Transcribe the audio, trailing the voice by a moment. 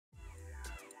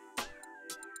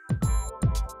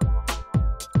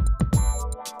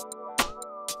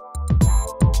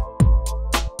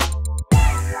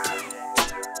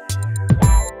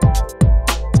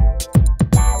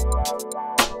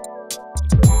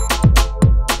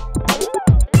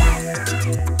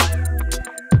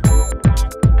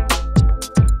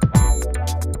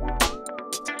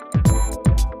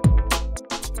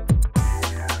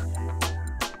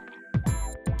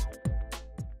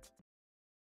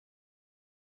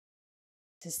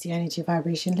Dit is de energy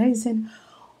vibration lezing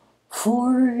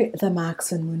voor de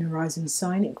Maagd en Moon Rising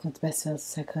sign. Ik moet best wel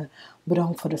zeggen,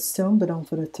 bedankt voor de steun, bedankt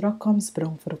voor de terugkomst,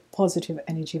 bedankt voor de positive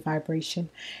energy vibration.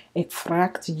 Ik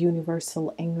vraag de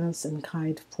universal angels en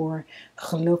guide voor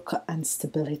geluk en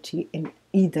stability in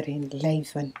iedereen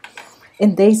leven.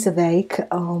 In deze week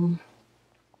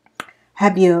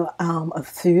heb je een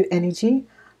vuur-energie.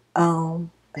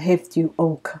 Heeft u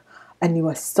ook een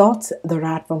nieuwe start. De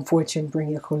raad van fortune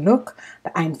brengt je geluk. De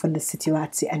eind van de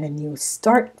situatie en een nieuwe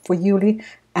start voor jullie.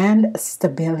 En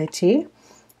stability.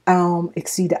 Ik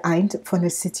zie de eind van de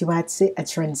situatie. A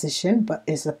transition, but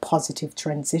is a positive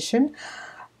transition.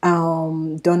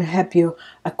 Dan heb je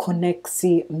een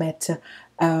connectie met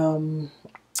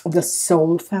de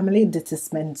soul family. Dit is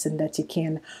mensen dat je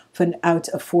kent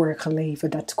vanuit een vorige leven.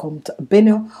 Dat komt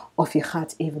binnen. Of je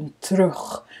gaat even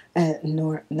terug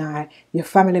naar je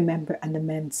family member en de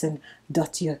mensen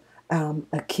dat je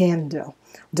kende.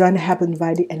 Dan hebben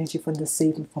wij de energie van de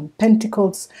Seven van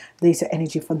Pentacles. Deze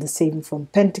energie van de Seven van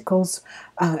Pentacles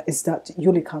is dat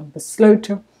jullie gaan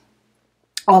besluiten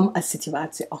om een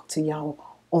situatie achter jou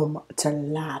om te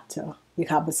laten. Je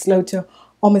gaat besluiten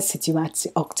om een situatie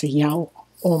achter jou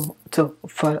om te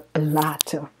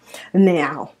verlaten.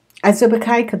 Nou, als we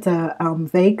bekijken de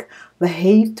week, we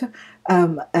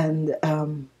hebben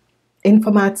een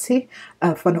informatie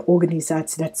van een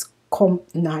organisatie dat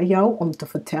komt naar jou om te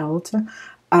vertellen.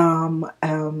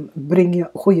 Breng je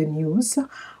goede nieuws.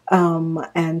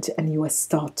 En een nieuwe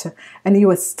start. Een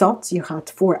nieuwe start, je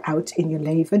gaat vooruit in je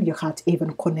leven. Je gaat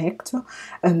even connecten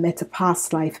met de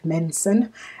past life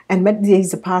mensen. En met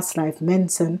deze past life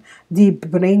mensen, die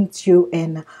brengt je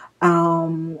in...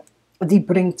 die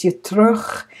brengt je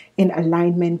terug in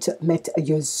alignment met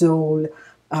je soul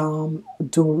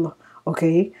doel.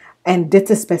 Oké? En dit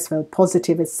is best wel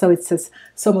positief. So it says,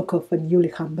 sommige van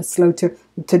jullie gaan besluiten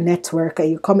te netwerken.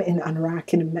 Je komt in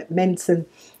aanraking met mensen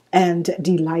en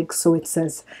die like, so it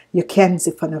says, je kent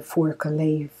ze van een vorige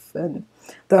leven.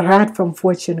 De raad van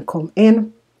fortune komt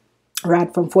in. Raad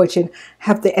van fortune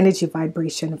heeft de energy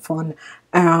vibration van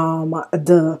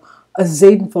de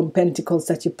Zeven van Pentacles,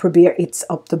 dat je probeert iets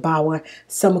op te bouwen.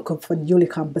 Sommige van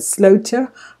jullie gaan besluiten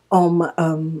om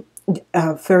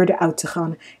verder uit te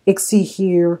gaan. Ik zie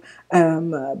hier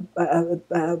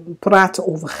praten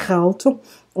over geld.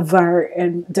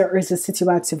 Er is een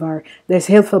situatie waar er is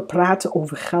heel veel praten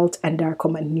over geld en daar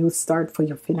komt een nieuw start voor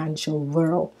je financial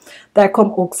world. Daar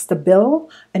komt ook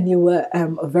stabiel, een nieuwe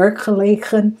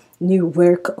werkgelegenheid, nieuw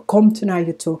werk komt naar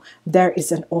je toe. Daar is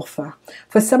een offer.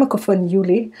 Voor sommige van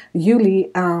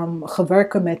jullie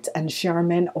gewerken met een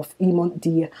shaman of iemand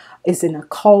die is in een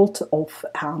cult of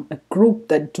een groep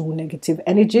dat doet negative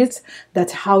energies.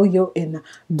 Dat hou je in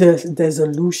de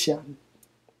dissolution.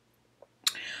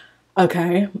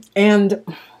 Oké, en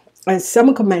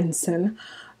sommige mensen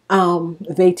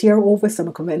weten hierover,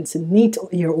 sommige mensen niet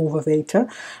hierover weten.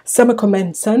 Sommige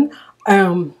mensen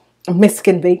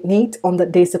misschien weet niet,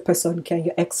 omdat deze persoon ken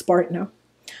je ex-partner,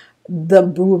 de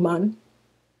boeman.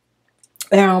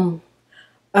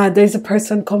 Deze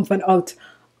persoon komt vanuit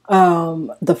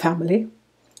de family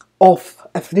of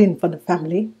een vriend van de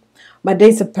family, maar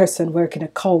deze persoon werkt in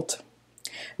een cult.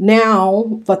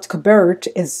 Nou, wat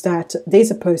gebeurt is dat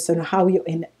deze persoon hou je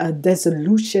in een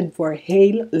dissolution voor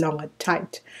heel lange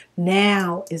tijd.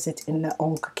 Nou is het in de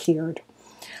omgekeerd.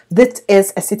 Dit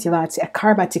is een situatie, een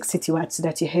karmatic situatie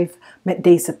dat je heeft met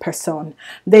deze persoon.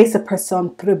 Deze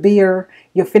persoon probeert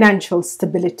je financial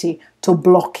stability te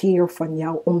blokkeren van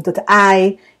jou, omdat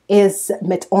hij is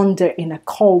met onder in een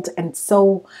cult en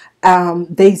zo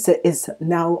deze is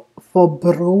nou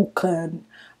verbroken.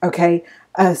 Oké.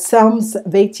 Soms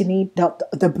weet je niet dat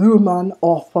de buurman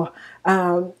of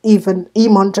even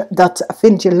iemand dat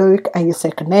vindt je leuk en je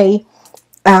zegt nee,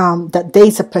 dat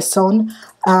deze persoon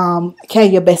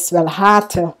kan je best wel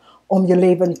haten om je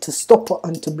leven te stoppen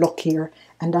en te blokkeren.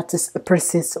 En dat is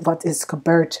precies wat is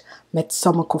gebeurd met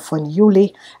sommige van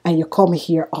jullie. En je komt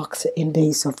hier achter in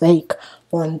deze week.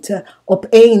 Want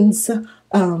opeens,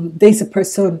 deze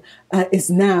persoon is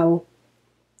nou...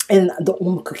 En de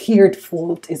omgekeerd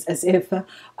voelt is alsof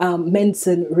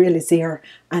mensen realiseren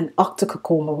en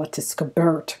achtergekomen wat is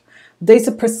gebeurd.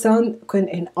 Deze persoon kan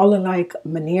in allerlei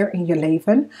manieren in je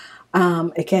leven.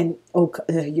 Ik ken ook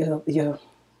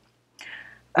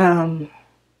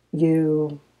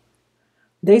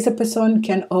deze persoon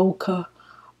kan ook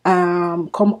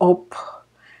komen op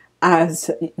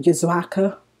als je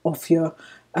zwakke of je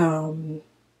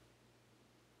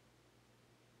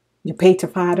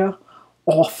petervader.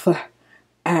 Of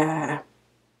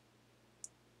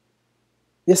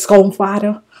je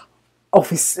schoonvader.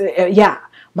 Of ja,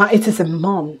 Maar het is een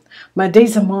man. Maar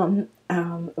deze man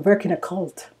werkt in een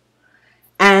cult.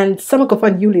 En sommige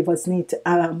van jullie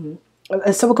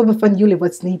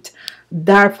was niet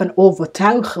daarvan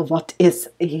overtuigen wat is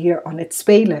hier aan het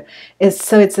spelen. Is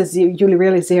zoiets als jullie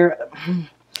realiseren,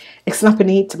 ik snap het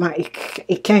niet, maar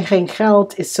ik ken geen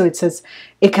geld. Is zoiets als,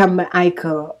 ik heb mijn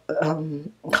eigen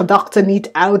gedachten niet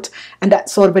uit en dat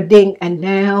soort van ding. En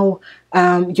nou,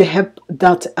 je hebt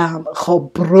dat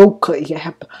gebroken. Je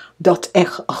hebt dat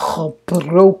echt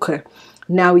gebroken.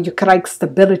 Nou, je krijgt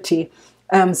stability.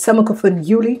 Sommige van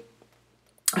jullie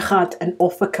gaat een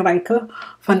offer krijgen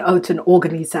vanuit een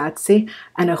organisatie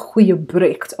en een goede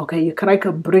break. Oké, je krijgt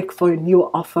een break voor een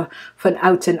nieuwe offer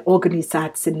vanuit een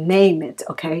organisatie. Neem het,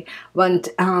 oké?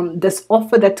 Want this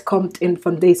offer dat komt in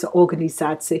van deze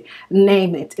organisatie,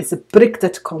 neem het. Is een break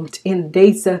dat komt in.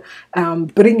 Deze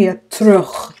breng je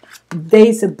terug.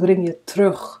 Deze breng je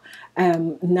terug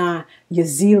naar je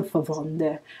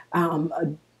zielverwante.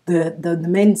 De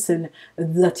mensen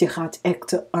dat je gaat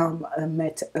echt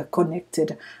met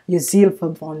connected, je ziel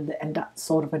verbonden en dat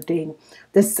soort van dingen.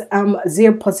 Dus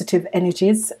zeer positieve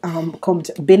energies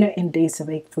komt binnen in deze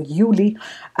week voor jullie.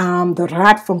 De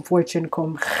raad van fortune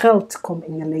komt, geld komt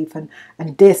in je leven.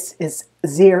 En dit is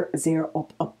zeer, zeer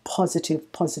op een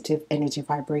positive energy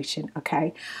vibration.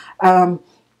 Oké.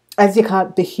 Als je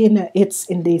gaat beginnen iets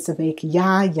in deze week,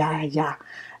 ja.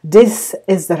 This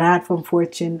is de raad van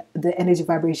fortune, de energy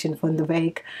vibration van de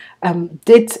week.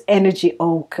 Dit energy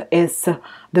ook is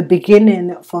de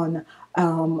beginning van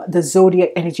de zodiac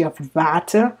energy of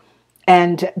water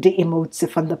en de emotie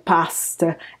van de past.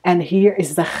 En hier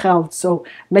is de geld. So,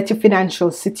 met je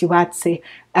financial situatie,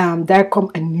 daar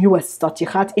komt een nieuwe start. Je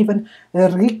gaat even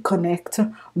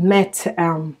reconnecten met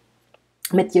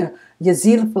je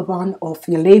zielverwant of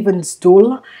je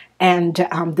levensdoel. En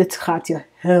dit gaat je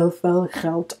heel veel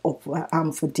geld op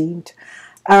verdiend.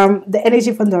 De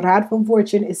energie van de raad van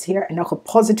fortune is hier en nog een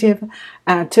positieve.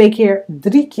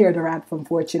 3 keer de raad van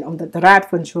fortune. Omdat de raad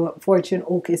van fortune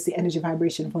ook is de energy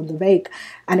vibration van de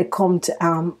week. En het komt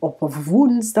op een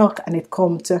woensdag en het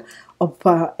komt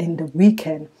op in de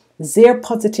weekend. Zeer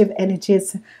positieve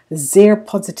energies, zeer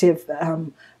positieve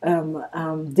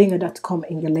dingen dat komen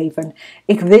in je leven.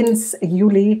 Ik wens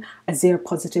jullie een zeer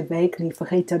positieve week. Niet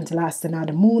vergeten te luisteren naar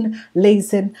de moon,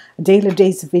 lezen, delen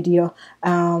deze video.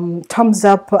 Thumbs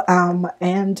up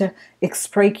en ik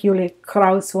spreek jullie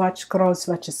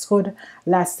crosswatch is goed.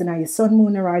 Luister naar je sun,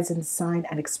 moon, horizon, sign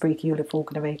en ik spreek jullie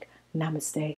volgende week.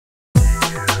 Namaste.